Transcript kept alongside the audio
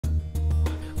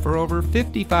For over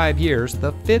 55 years,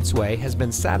 the Fitzway has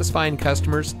been satisfying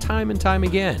customers time and time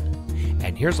again.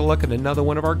 And here's a look at another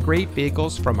one of our great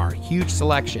vehicles from our huge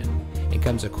selection. It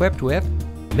comes equipped with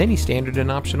many standard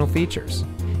and optional features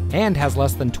and has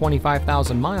less than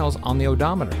 25,000 miles on the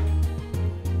odometer.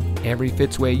 Every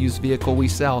Fitzway used vehicle we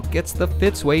sell gets the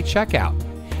Fitzway checkout.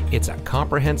 It's a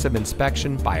comprehensive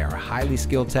inspection by our highly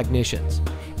skilled technicians,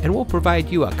 and we'll provide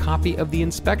you a copy of the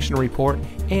inspection report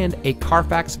and a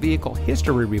Carfax vehicle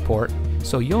history report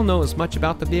so you'll know as much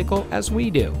about the vehicle as we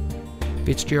do.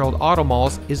 Fitzgerald Auto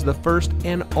Malls is the first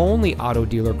and only auto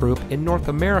dealer group in North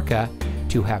America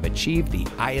to have achieved the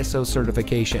ISO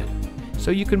certification,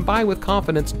 so you can buy with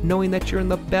confidence knowing that you're in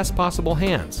the best possible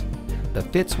hands. The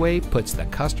Fitzway puts the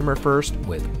customer first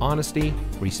with honesty,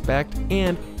 respect,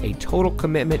 and a total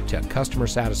commitment to customer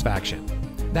satisfaction.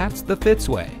 That's the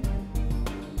Fitzway.